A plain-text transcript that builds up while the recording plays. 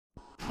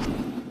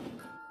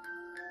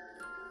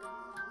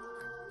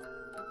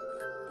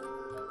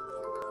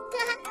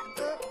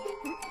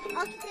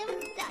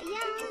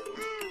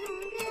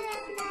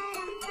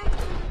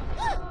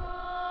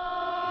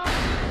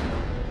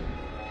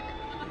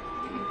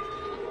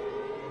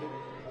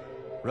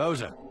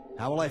Rosa,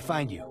 how will I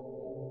find you?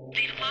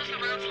 They've closed the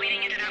roads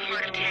leading into that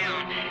part of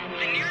town.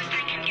 The nearest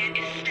I can get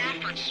is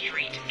Stafford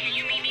Street. Can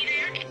you meet me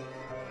there?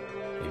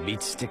 It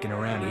beats sticking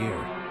around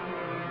here.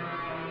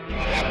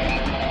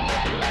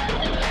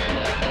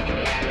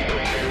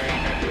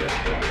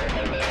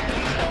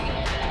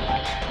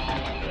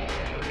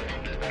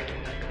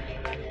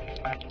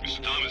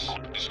 Mr. Thomas,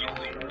 this is the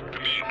room.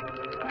 Come in.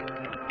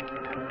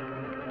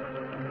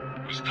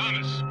 Mr.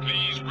 Thomas,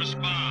 please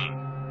respond.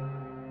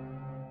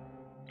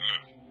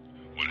 Look,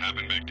 what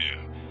happened back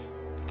there?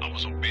 I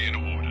was obeying the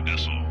order,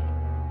 that's all.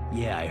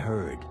 Yeah, I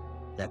heard.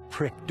 That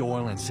prick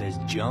Doylan says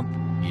jump,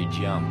 you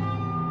jump.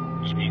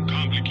 It's more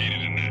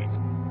complicated than that.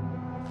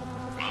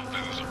 My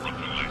feathers are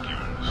ruffled like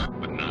yours,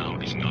 but now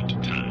is not the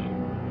time.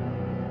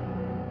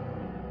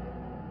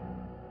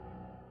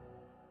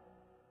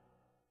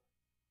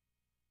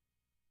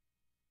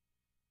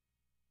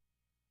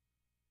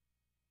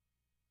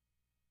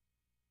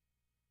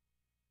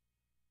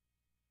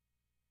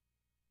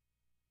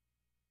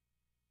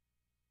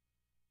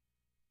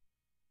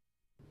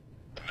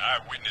 An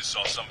eyewitness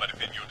saw somebody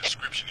fit your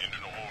description into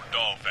the old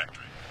doll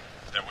factory.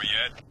 Is that where you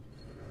at?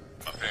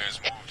 My parents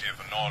moved here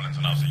from New Orleans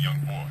when I was a young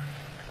boy.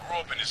 I grew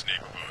up in this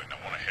neighborhood and I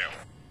want to help.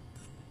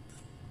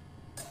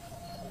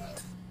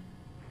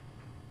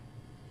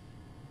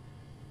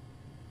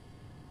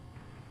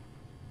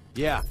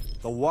 Yeah,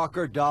 the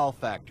Walker Doll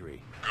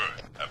Factory.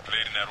 Good. I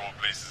played in that old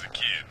place as a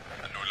kid.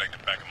 I know it like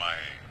the back of my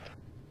hand.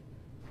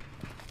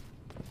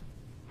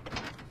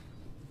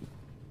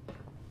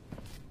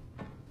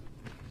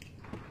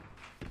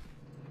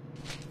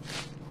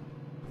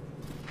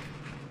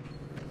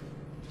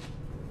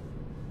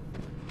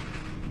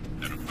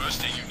 Now the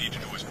first thing you need to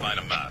do is find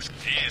a mask,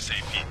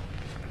 ASAP.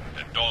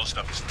 That doll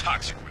stuff is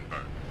toxic when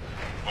burned.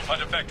 What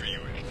part of the factory you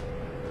in?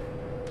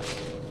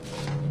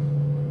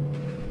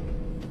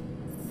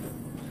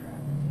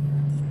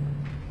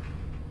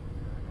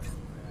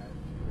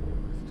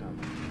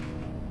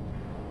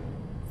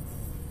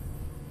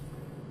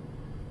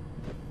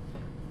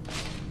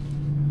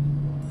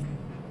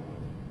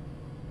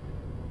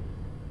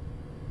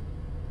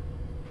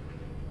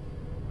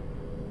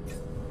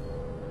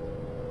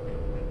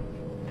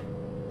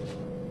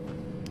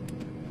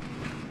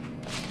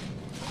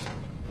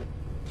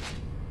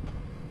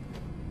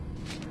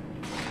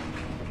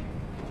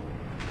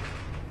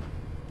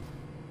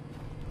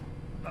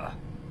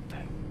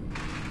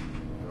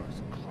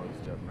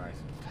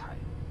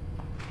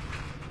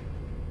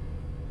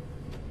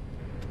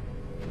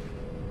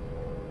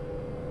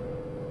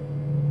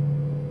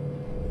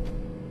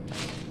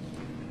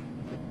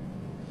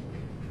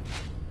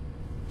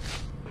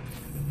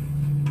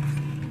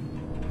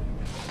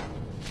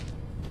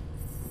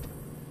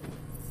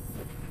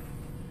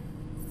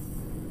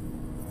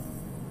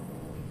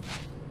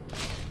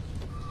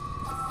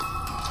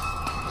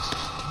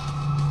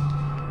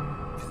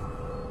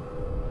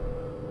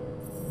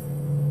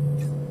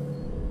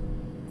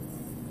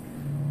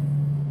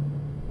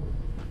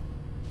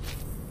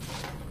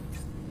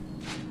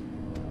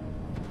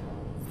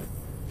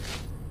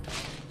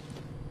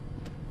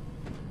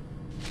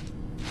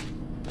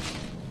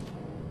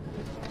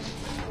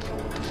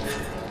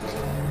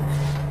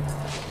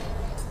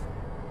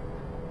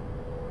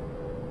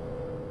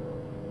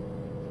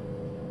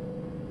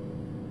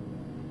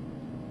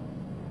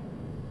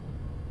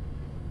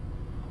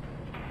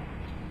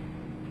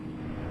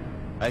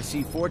 I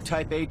see 4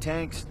 Type A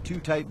tanks, 2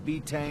 Type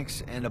B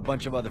tanks, and a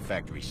bunch of other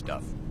factory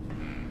stuff.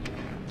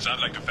 Sounds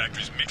like the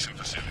factory's mixing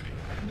facility.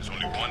 There's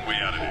only one way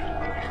out of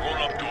there.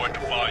 Roll-up door at the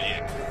far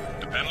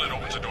end. The panel that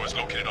opens the door is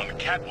located on the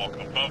catwalk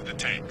above the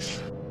tanks.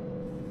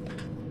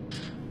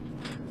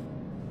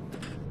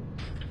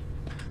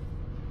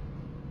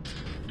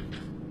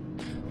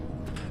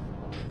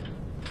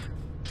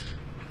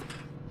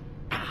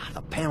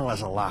 The panel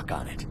has a lock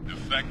on it. The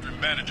factory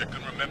manager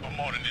couldn't remember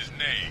more than his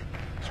name,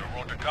 so he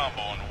wrote the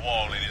combo on the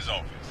wall in his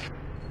office.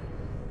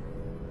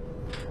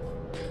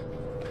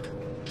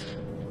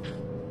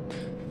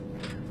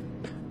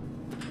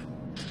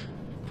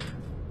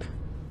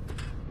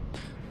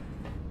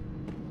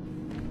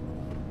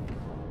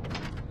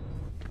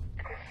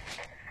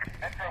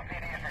 Metro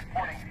PD is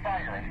reporting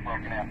fire has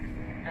broken out.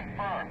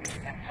 Confirmed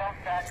in some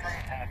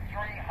factories in the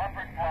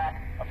 300 block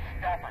of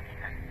Stafford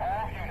Street.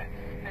 All units,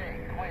 stay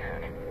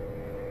clear.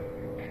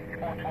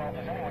 412,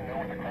 does anyone know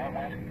where the crowd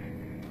went?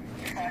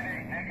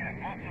 5-8, negative.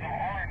 Most of them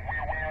aren't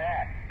where we're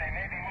at. They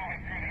may be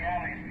moving through the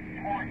alleys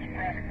towards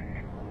traffic.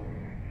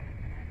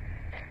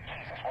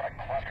 Jesus, what a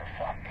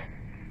clusterfuck.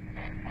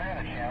 Clear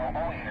the channel.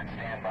 All units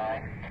stand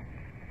by.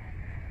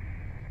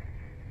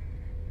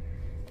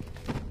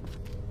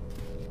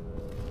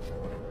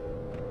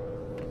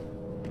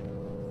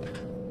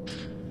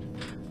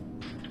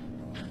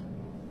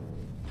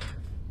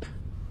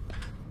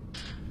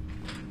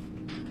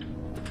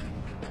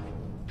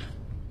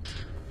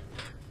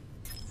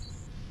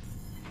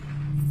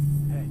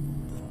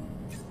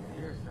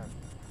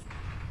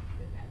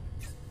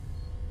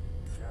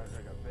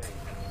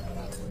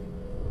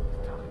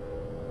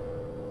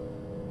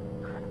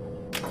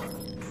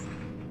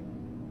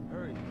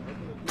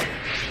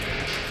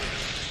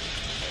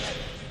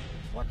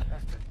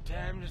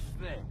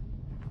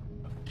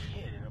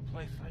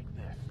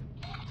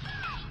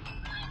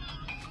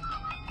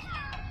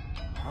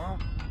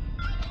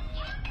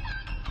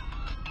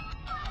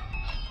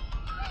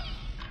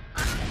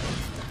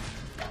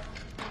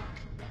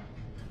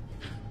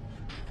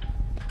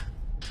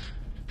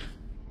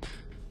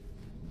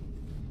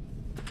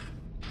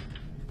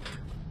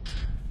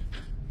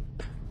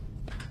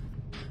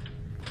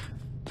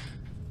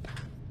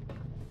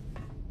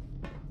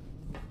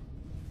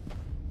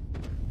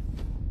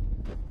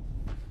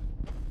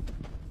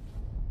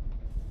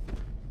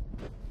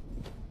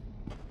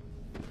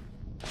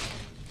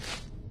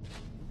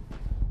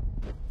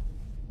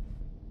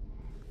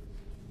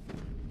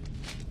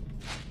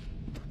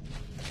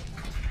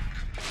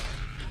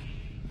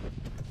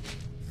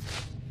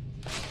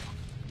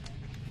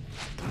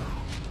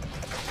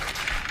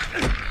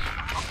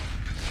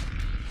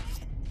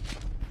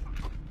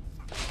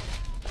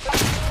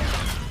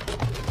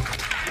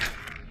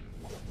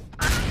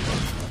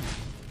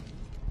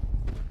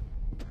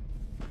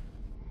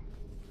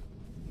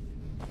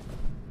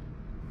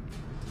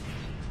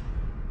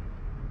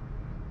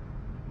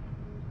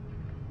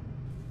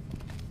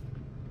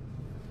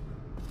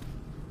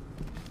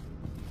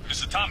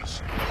 Thomas,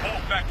 the whole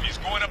factory is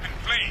going up in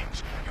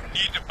flames. You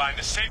need to find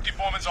the safety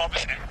foreman's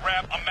office and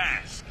grab a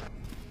mask.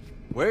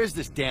 Where is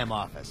this damn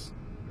office?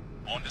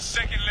 On the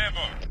second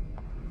level.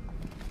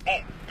 Oh,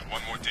 and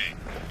one more thing.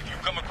 If you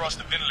come across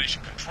the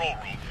ventilation control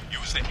room,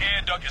 use the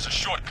air duct as a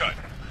shortcut.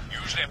 You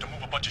usually have to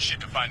move a bunch of shit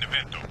to find the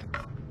vent, though.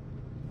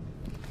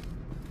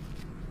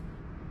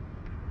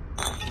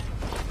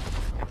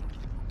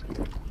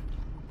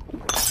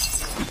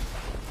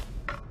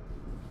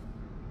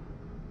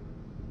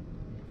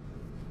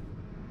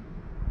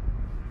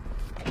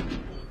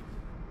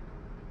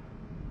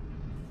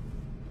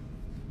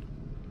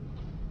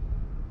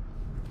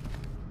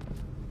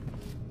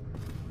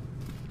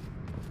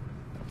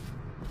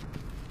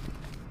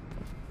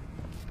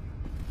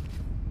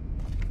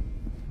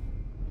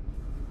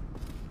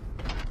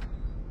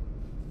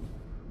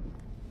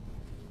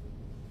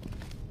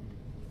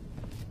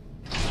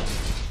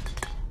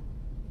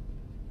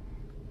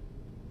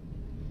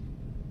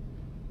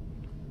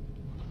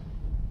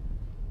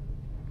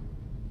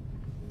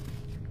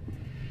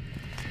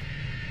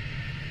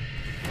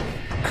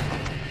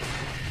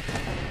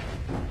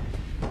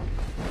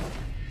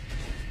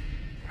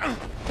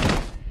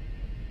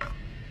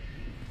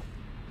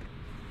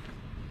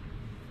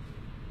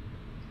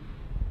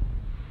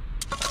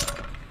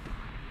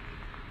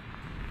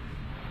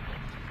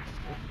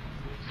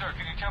 Sir,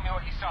 can you tell me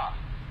what you saw?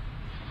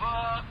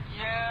 Fuck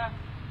yeah.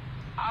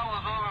 I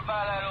was over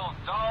by that old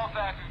doll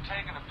factory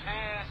taking a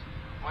piss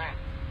when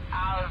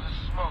out of the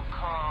smoke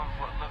comes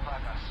what looked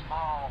like a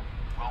small,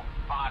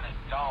 robotic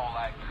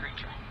doll-like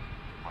creature.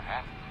 What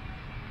happened?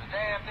 The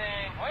damn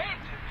thing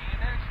waved at me and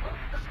then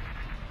exploded.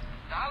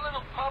 Not a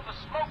little puff of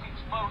smoke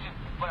explosion,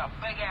 but a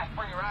big-ass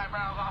bring your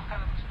eyebrows off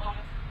kind of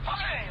explosion.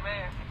 Fuck it,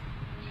 man.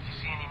 Did you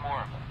see any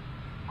more of them?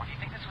 Or do you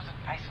think this was an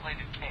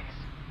isolated case?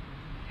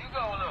 You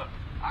go look.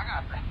 I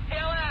got the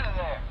hell out of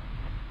there.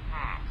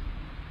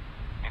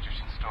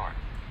 Interesting story.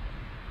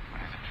 But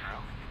is it true?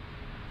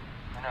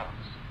 Who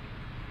knows?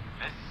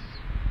 This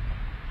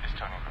is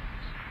Tony Rhodes.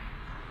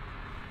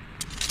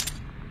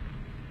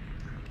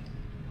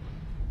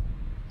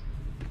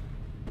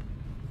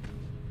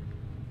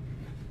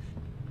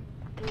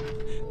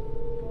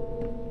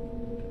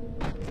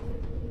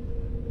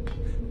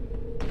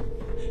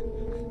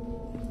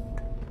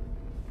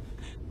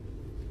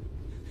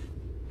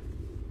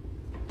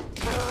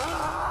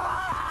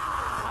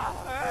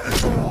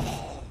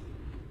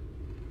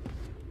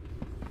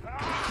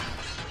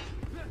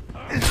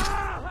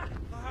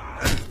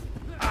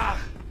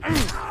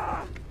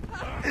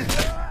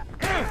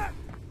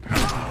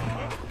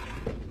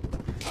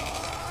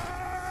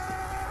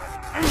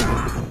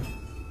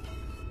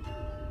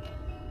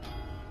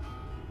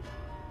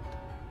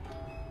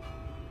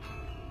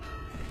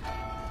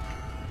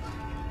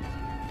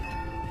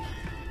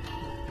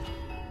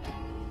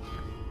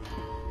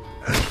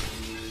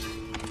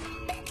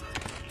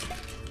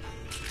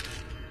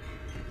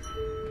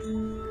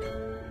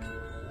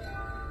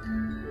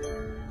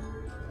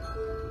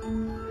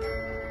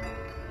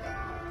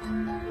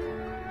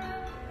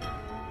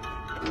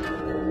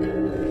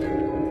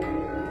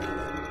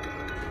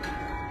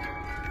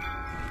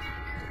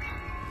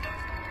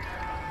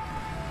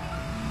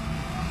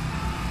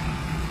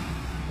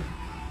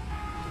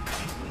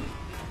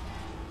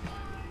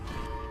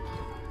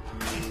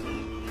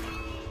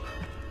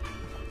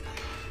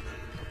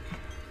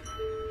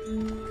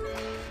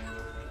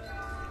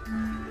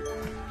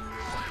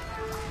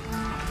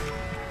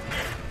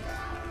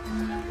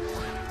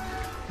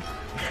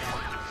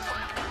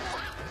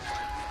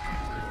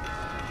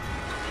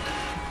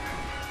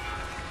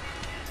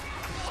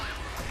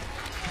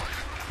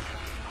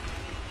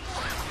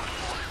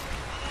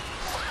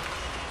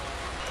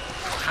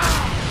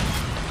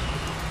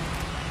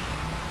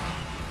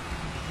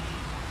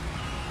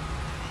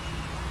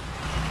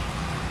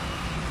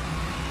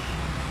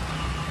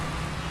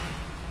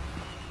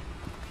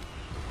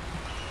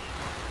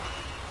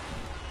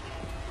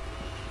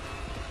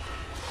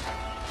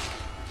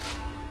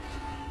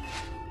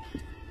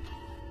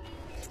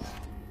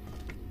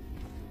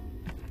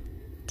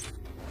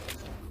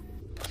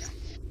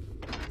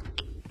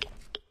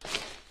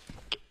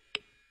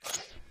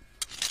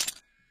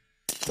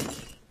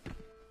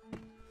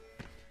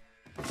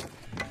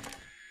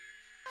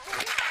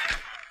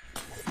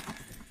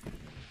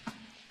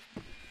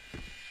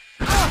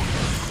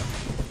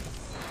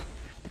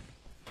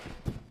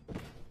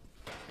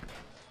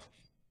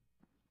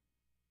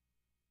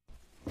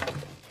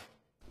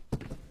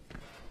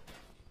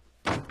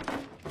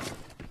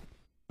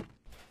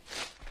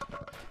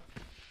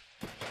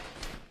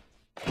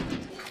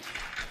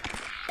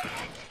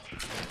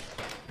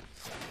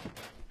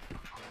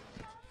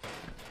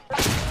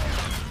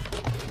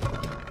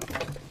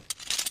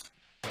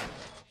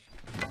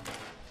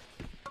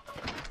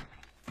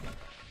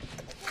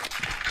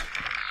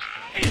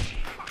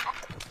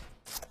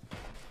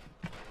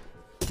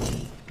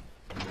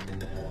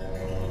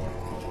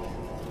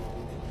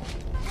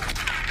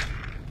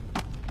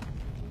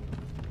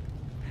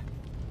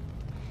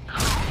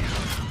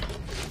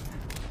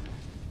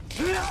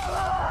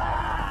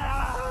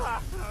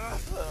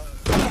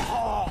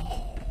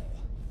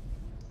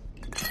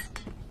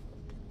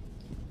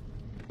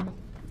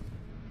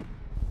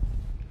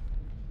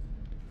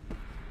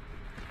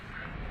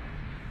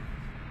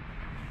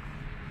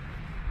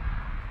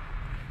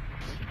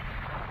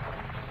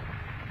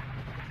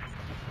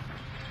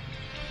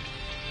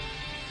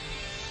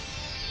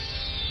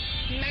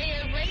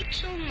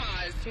 Rachel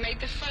Mars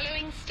made the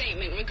following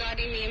statement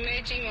regarding the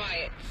emerging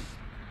riots.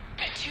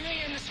 At 2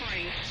 a.m. this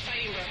morning,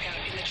 fighting broke out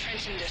in the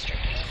Trenton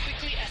district and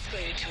quickly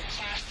escalated to a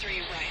Class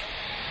 3 riot.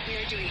 We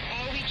are doing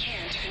all we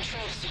can to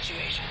control the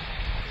situation.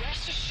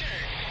 Rest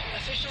assured,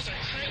 officials are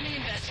currently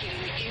investigating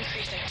the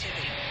increased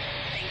activity.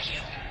 Thank you.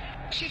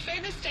 She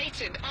further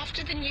stated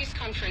after the news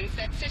conference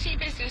that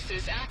city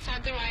businesses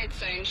outside the riot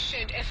zone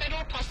should, if at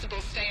all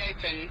possible, stay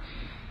open.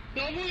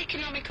 Normal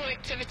economical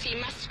activity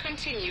must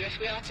continue if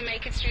we are to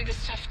make it through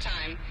this tough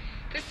time.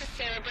 This is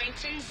Sarah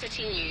Brenton,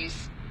 City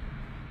News.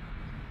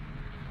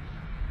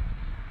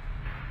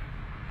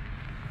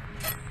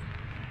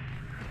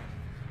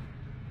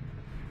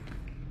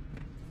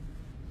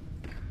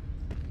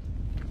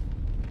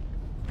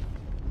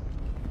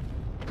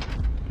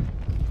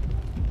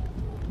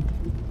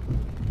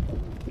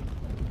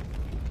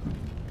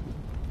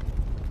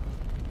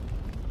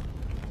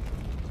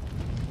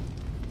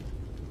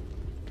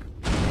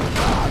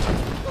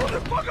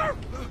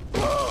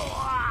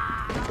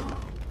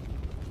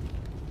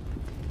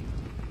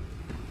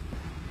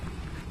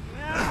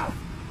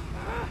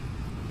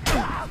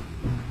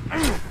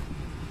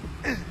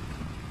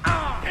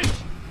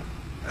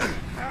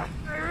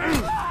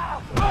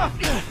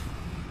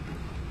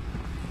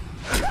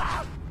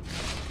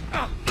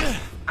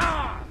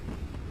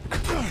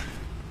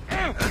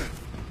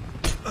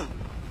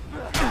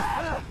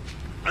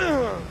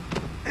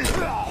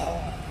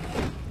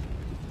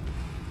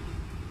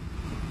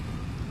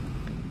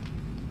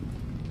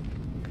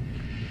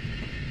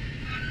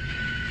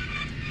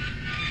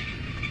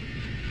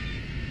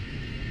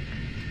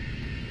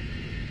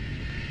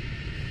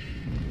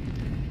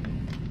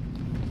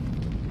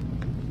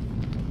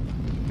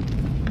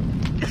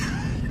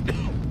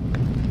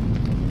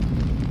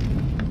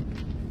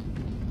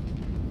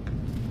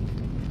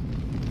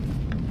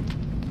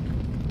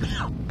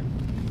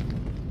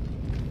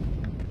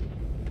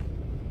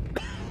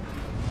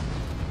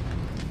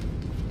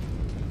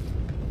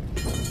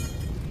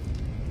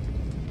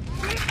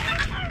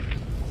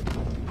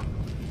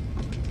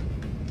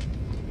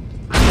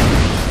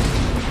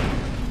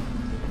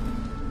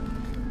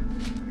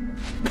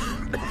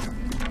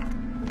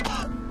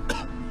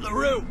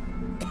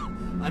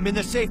 I'm in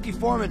the safety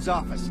foreman's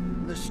office.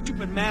 The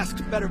stupid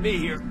masks better be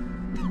here.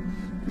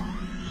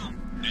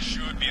 This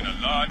should be in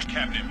a large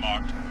cabinet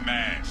marked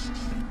masks.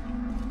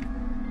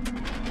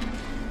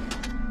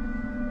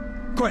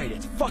 Great,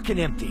 it's fucking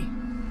empty.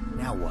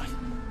 Now what?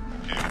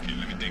 Okay,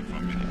 let me think for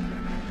a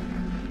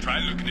minute. Try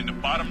looking in the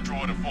bottom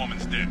drawer of the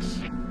foreman's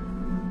desk.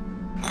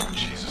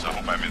 Jesus, I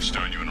hope I haven't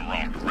stirred you in the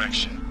wrong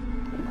direction.